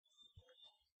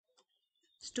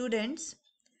Students,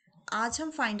 आज हम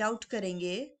find out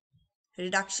करेंगे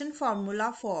reduction formula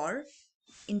for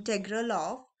integral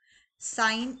of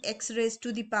sine x raise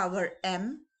to the power m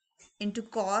into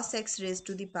cos x raise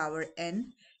to the power n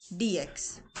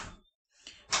dx।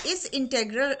 इस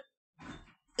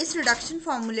reduction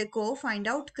फार्मूले को find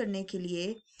out करने के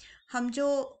लिए हम जो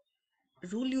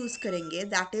रूल यूज करेंगे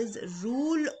that is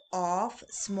rule of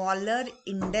smaller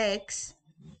index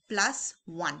plus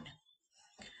 1।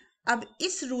 अब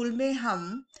इस रूल में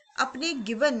हम अपने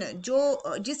गिवन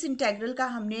जिस इंटेग्रल का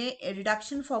हमने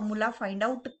रिडक्शन फॉर्मूला फाइंड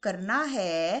आउट करना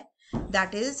है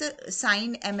that is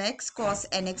sine M x cos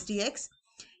N x D x,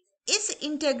 इस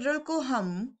इंटेग्रल को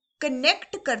हम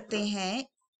कनेक्ट करते हैं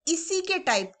इसी के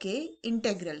टाइप के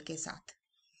इंटेग्रल के साथ।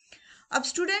 अब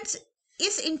स्टूडेंट्स,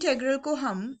 इस इंटेग्रल को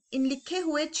हम इन लिखे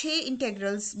हुए 6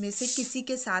 इंटेग्रल्स में से किसी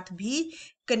के साथ भी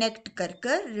कनेक्ट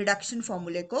कर रिडक्शन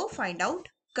फॉर्मूले को फाइंड आउट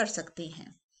कर सकते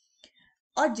हैं।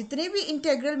 और जितने भी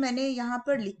इंटेग्रल मैंने यहाँ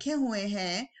पर लिखे हुए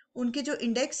हैं उनके जो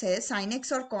इंडेक्स है साइन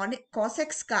एक्स और कॉस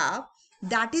एक्स का,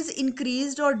 दैट इज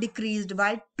इंक्रीज्ड और decreased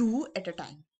bye 2 at a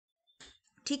time.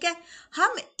 ठीक है,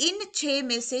 हम इन 6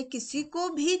 में से किसी को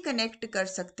भी कनेक्ट कर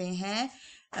सकते हैं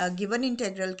गिवन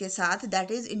इंटेग्रल के साथ,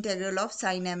 that is integral of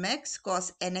sine M x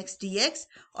cos N x D x,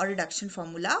 और रिडक्शन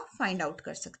फॉर्मूला फाइंड आउट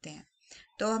कर सकते हैं।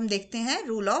 तो हम देखते हैं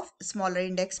rule of smaller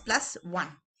index plus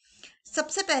 1।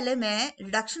 सबसे पहले मैं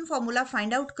रिडक्शन फॉर्मूला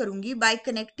फाइंड आउट करूंगी bye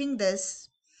connecting this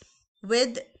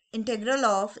with integral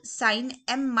of sine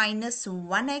m minus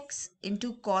 1x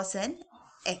into cos n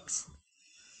x।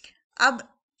 अब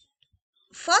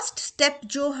फर्स्ट स्टेप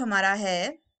जो हमारा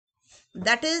है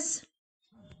that is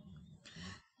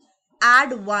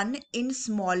add 1 in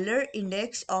smaller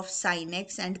index of sin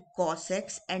x and cos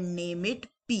x and name it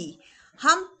p।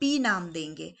 हम p नाम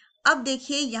देंगे। अब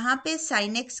देखिए यहाँ पे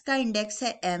sin x का इंडेक्स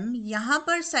है m, यहाँ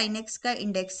पर sin x का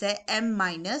इंडेक्स है m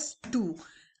minus 2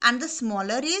 and the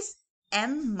smaller is m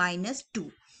minus 2।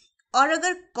 और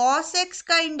अगर cos x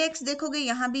का इंडेक्स देखोगे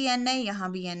यहाँ भी n है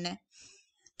यहाँ भी n है,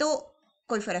 तो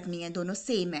कोई फर्क नहीं है, दोनों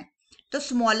सेम है। तो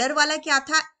स्मॉलर वाला क्या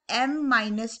था m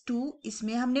माइनस 2,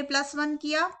 इसमें हमने प्लस 1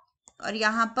 किया और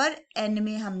यहाँ पर n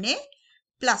में हमने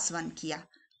प्लस 1 किया,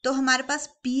 तो हमारे पास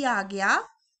p आ गया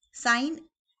sign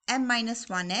m minus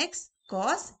 1x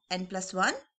cos n plus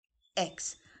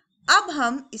 1x। अब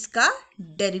हम इसका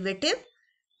डेरिवेटिव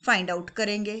फाइंड आउट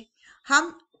करेंगे।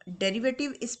 हम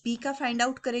डेरिवेटिव इस p का फाइंड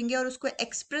आउट करेंगे और उसको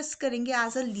एक्सप्रेस करेंगे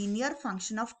as a linear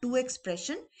function of 2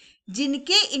 expression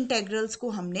जिनके इंटेग्रल्स को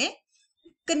हमने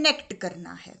कनेक्ट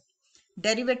करना है।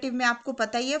 डेरिवेटिव में आपको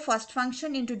पता ही है, first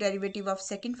function into derivative of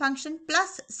second function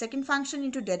plus second function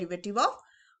into derivative of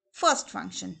first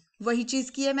function, वही चीज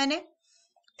की है मैंने।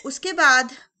 उसके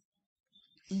बाद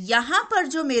यहां पर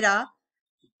जो मेरा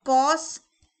cos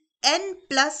n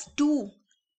प्लस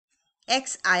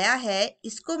 2x आया है,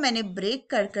 इसको मैंने ब्रेक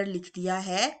कर लिख दिया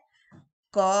है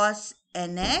cos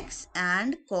nx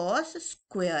and cos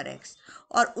square x,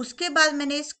 और उसके बाद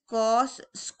मैंने इस cos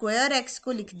स्क्वायर x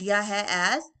को लिख दिया है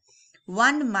as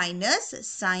 1 minus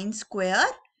sine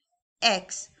square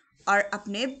x, और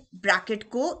अपने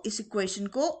ब्रैकेट को इस इक्वेशन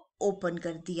को ओपन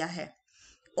कर दिया है।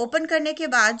 ओपन करने के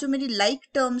बाद जो मेरी लाइक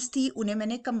टर्म्स थी उन्हें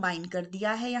मैंने कंबाइन कर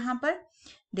दिया है। यहाँ पर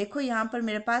देखो, यहाँ पर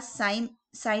मेरे पास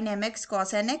sign M x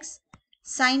cos N x,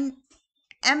 sign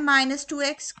m minus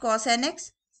 2x cos N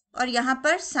x, और यहाँ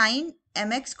पर sign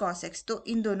M x cos x, तो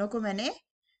इन दोनों को मैंने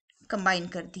कंबाइन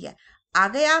कर दिया। आ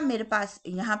गया मेरे पास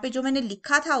यहाँ पे जो मैंने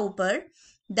लिखा था ऊपर,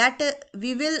 that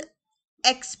we will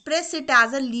express it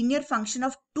as a linear function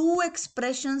of 2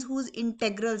 expressions whose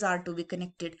integrals are to be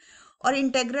connected। और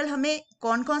इंटेग्रल हमें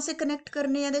कौन कौन से कनेक्ट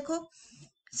करने हैं, देखो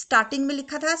स्टार्टिंग में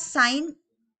लिखा था sign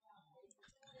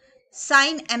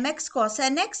M x cos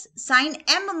N x, sign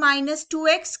m minus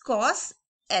 2x cos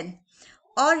n,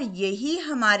 और यही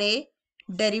हमारे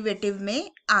डेरिवेटिव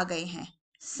में आ गए हैं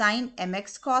sign M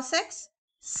x cos x,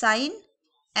 sign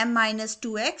m minus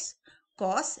 2x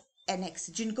cos nx,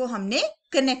 जिनको हमने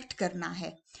कनेक्ट करना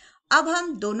है। अब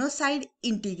हम दोनों साइड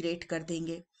इंटीग्रेट कर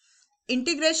देंगे।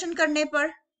 इंटीग्रेशन करने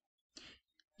पर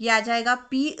यह आ जाएगा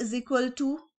p इज इक्वल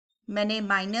टू, मैंने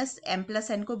माइनस m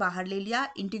प्लस n को बाहर ले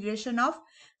लिया, integration of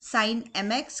sine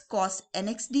M x cos N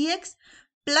x D x,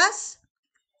 plus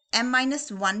m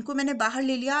minus 1 को मैंने बाहर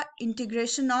ले लिया,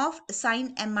 integration of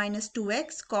sine m minus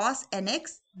 2x cos N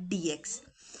x D x.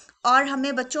 और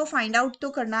हमें बच्चों फाइंड आउट तो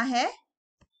करना है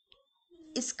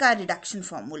इसका रिडक्शन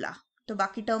फॉर्मूला, तो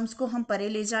बाकी टर्म्स को हम परे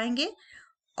ले जाएंगे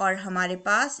और हमारे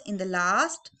पास in the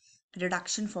last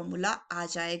reduction formula आ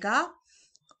जाएगा।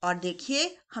 और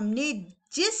देखिए, हमने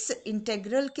जिस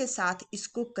इंटेग्रल के साथ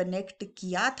इसको कनेक्ट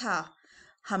किया था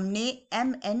हमने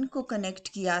एम एन को कनेक्ट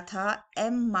किया था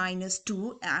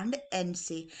m-2 एंड n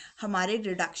से। हमारे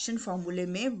रिडक्शन फॉर्मूले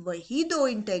में वही दो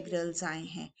इंटेग्रल्स आए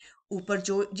हैं ऊपर,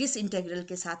 जो जिस इंटेग्रल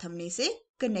के साथ हमने इसे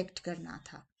कनेक्ट करना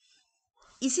था।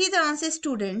 इसी तरह से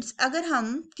स्टूडेंट्स, अगर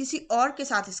हम किसी और के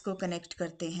साथ इसको कनेक्ट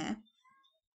करते हैं,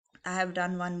 I have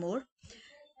done one more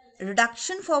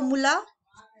reduction formula.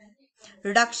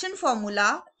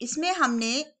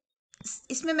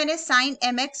 इसमें मैंने sign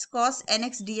M x cos N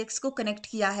x D x को कनेक्ट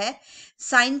किया है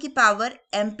साइन की पावर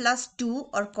m+2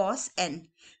 और cos n,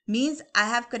 means I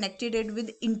have connected it with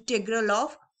integral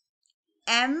of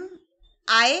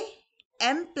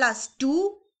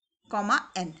m+2,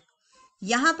 n।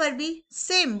 यहां पर भी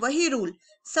सेम वही रूल,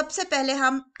 सबसे पहले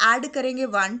हम ऐड करेंगे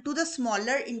 1 to the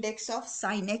smaller index of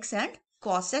sine x and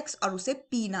cos x और उसे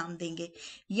p नाम देंगे।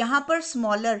 यहां पर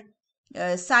smaller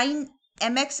sign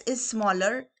M x is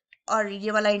smaller और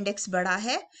ये वाला इंडेक्स बड़ा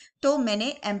है, तो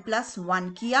मैंने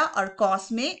m+1 किया और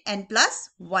कॉस में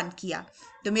n+1 किया,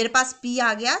 तो मेरे पास p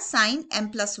आ गया साइन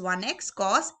m+1x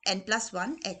कॉस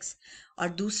n+1x। और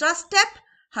दूसरा स्टेप,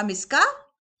 हम इसका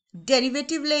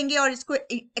डेरिवेटिव लेंगे और इसको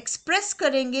एक्सप्रेस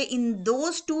करेंगे इन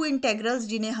दोज टू इंटेग्रल्स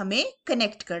जिन्हें हमें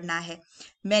कनेक्ट करना है।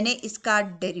 मैंने इसका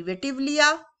डेरिवेटिव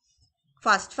लिया,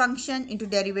 first function into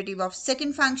derivative of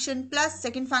second function plus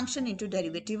second function into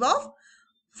derivative of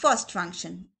first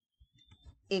function,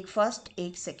 एक फर्स्ट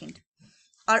एक सेकेंड।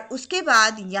 और उसके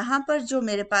बाद यहाँ पर जो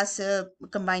मेरे पास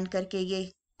कंबाइन करके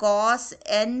ये cos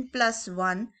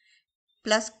n+1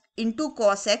 plus into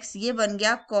cos x, ये बन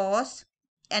गया cos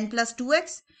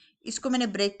n+2x। इसको मैंने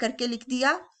ब्रेक करके लिख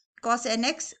दिया cos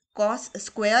nx cos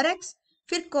square x,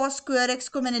 फिर cos स्क्वायर एक्स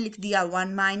को मैंने लिख दिया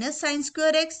 1 माइनस साइन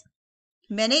स्क्वायर एक्स।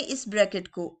 मैंने इस ब्रैकेट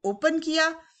को ओपन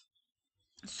किया,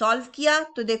 सॉल्व किया,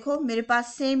 तो देखो मेरे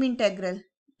पास सेम इंटेग्रल,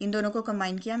 इन दोनों को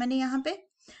कंबाइन किया मैंने यहाँ पे।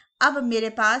 अब मेरे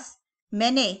पास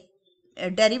मैंने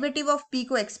डेरिवेटिव ऑफ p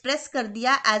को एक्सप्रेस कर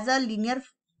दिया एज अ लीनियर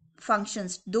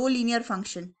फंक्शंस, दो लीनियर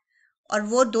फंक्शन, और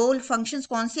वो दो फंक्शंस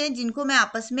कौन से हैं जिनको मैं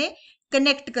आपस में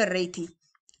कनेक्ट कर रही थी।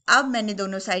 अब मैंने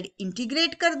दोनों साइड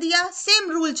इंटीग्रेट कर दिया,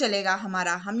 सेम रूल चलेगा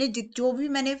हमारा। हमने जो भी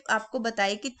मैंने आपको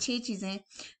बताया कि 6 चीजें,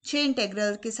 6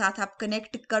 इंटेग्रल के साथ आप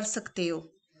कनेक्ट कर सकते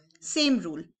हो, सेम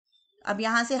रूल। अब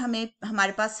यहां से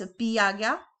हमारे पास p आ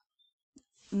गया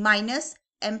minus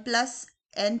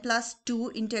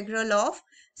m+n+2 integral of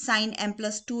sine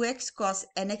m+2x cos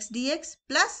nx dx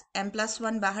plus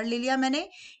m+1 बाहर ले लिया मैंने,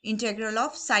 integral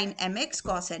of sine mx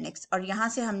cos nx। और यहां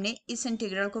से हमने इस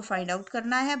इंटीग्रल को फाइंड आउट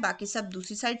करना है, बाकी सब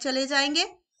दूसरी साइड चले जाएंगे।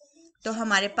 तो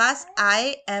हमारे पास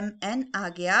imn आ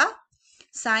गया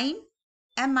sign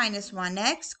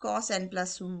m-1x cos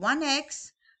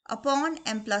n+1x upon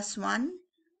m+1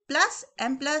 plus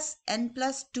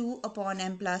m+n+2 upon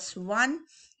m+1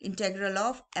 integral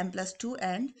of m+2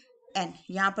 and n।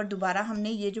 यहाँ पर दोबारा हमने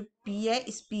ये जो p है,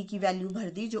 इस p की वैल्यू भर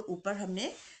दी जो ऊपर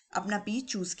हमने अपना p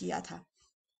चूज किया था।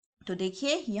 तो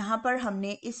देखिए यहाँ पर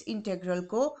हमने इस इंटेग्रल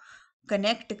को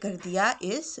कनेक्ट कर दिया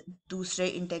इस दूसरे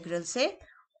इंटेग्रल से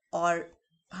और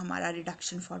हमारा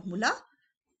रिडक्शन फॉर्मूला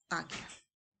आ गया।